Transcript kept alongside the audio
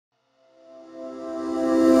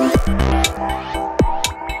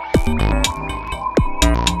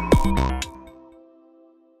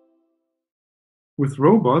With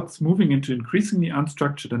robots moving into increasingly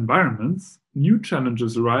unstructured environments, new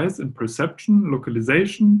challenges arise in perception,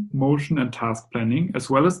 localization, motion, and task planning, as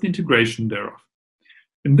well as the integration thereof.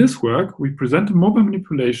 In this work, we present a mobile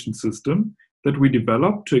manipulation system that we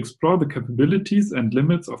developed to explore the capabilities and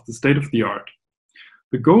limits of the state-of-the-art.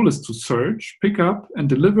 The goal is to search, pick up, and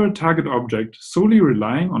deliver a target object solely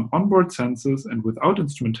relying on onboard sensors and without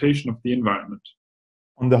instrumentation of the environment.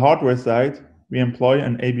 On the hardware side, we employ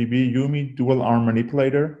an ABB YuMi dual-arm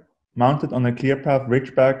manipulator mounted on a ClearPath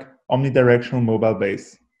Ridgeback omnidirectional mobile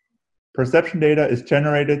base. Perception data is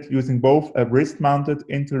generated using both a wrist-mounted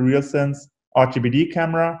Intel RealSense RGBD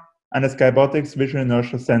camera and a Skybotics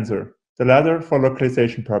visual-inertial sensor, the latter for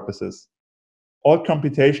localization purposes. All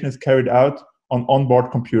computation is carried out on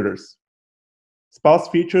onboard computers. Sparse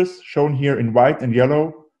features, shown here in white and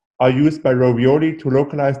yellow, are used by Rovioli to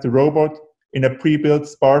localize the robot in a pre-built,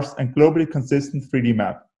 sparse, and globally consistent 3D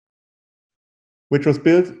map, which was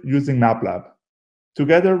built using MATLAB.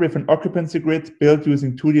 Together with an occupancy grid built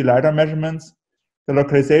using 2D LiDAR measurements, the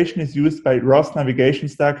localization is used by ROS navigation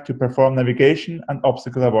stack to perform navigation and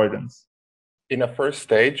obstacle avoidance. In a first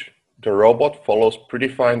stage, the robot follows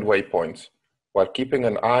predefined waypoints, while keeping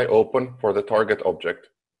an eye open for the target object.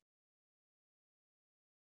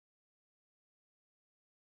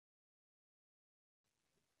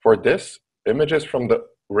 For this, images from the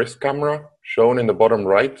wrist camera, shown in the bottom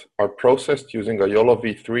right, are processed using a YOLO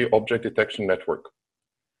v3 object detection network.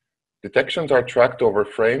 Detections are tracked over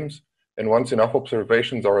frames, and once enough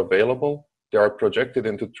observations are available, they are projected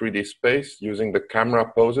into 3D space using the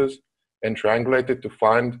camera poses and triangulated to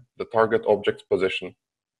find the target object's position,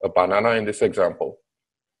 a banana in this example.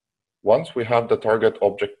 Once we have the target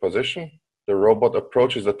object position, the robot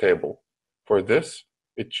approaches the table. For this,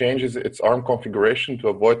 it changes its arm configuration to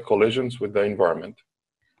avoid collisions with the environment.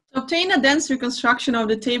 To obtain a dense reconstruction of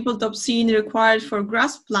the tabletop scene required for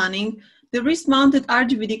grasp planning, the wrist-mounted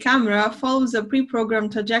RGBD camera follows a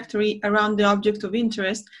pre-programmed trajectory around the object of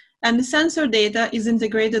interest, and the sensor data is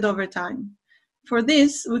integrated over time. For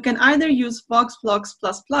this, we can either use VoxBlocks++,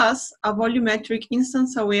 a volumetric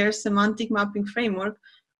instance-aware semantic mapping framework,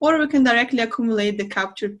 or we can directly accumulate the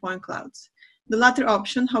captured point clouds. The latter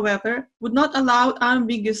option, however, would not allow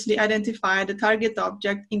unambiguously identify the target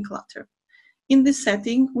object in clutter. In this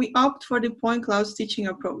setting, we opt for the point cloud stitching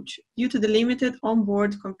approach due to the limited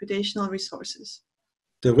onboard computational resources.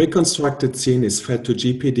 The reconstructed scene is fed to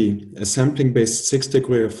GPD, a sampling-based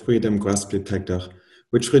 6-degree of freedom grasp detector,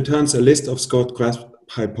 which returns a list of scored grasp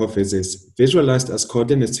hypotheses, visualized as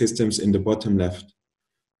coordinate systems in the bottom left.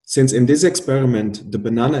 Since in this experiment, the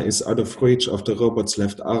banana is out of reach of the robot's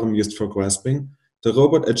left arm used for grasping, the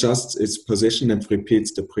robot adjusts its position and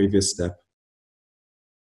repeats the previous step.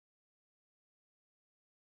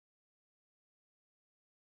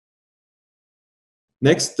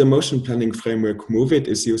 Next, the motion planning framework MoveIt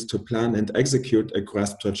is used to plan and execute a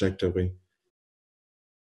grasp trajectory.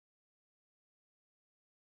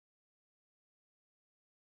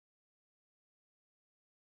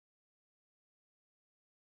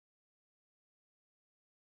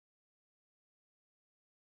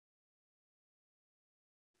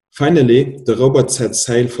 Finally, the robot sets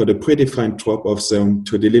sail for the predefined drop-off zone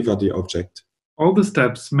to deliver the object. All the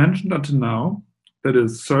steps mentioned until now, that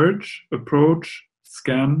is search, approach,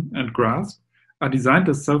 scan, and grasp, are designed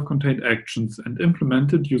as self-contained actions and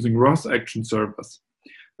implemented using ROS action servers.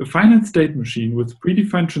 A finite state machine with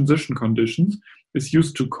predefined transition conditions is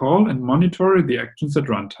used to call and monitor the actions at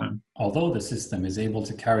runtime. Although the system is able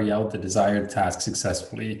to carry out the desired task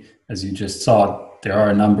successfully, as you just saw, there are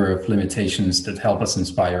a number of limitations that help us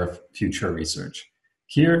inspire future research.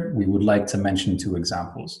 Here, we would like to mention 2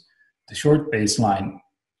 examples. The short baseline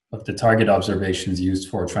of the target observations used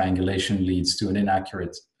for triangulation leads to an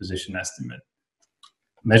inaccurate position estimate.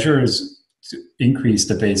 Measures to increase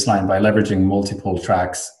the baseline by leveraging multiple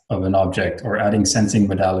tracks of an object or adding sensing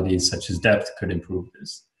modalities such as depth could improve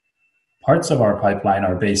this. Parts of our pipeline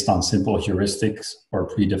are based on simple heuristics or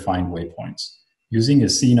predefined waypoints. Using a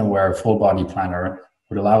scene-aware full-body planner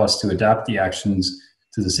would allow us to adapt the actions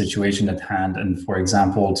to the situation at hand and, for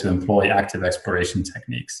example, to employ active exploration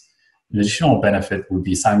techniques. An additional benefit would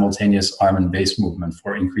be simultaneous arm and base movement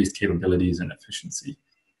for increased capabilities and efficiency.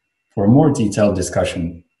 For a more detailed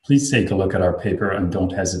discussion, please take a look at our paper and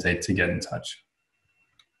don't hesitate to get in touch.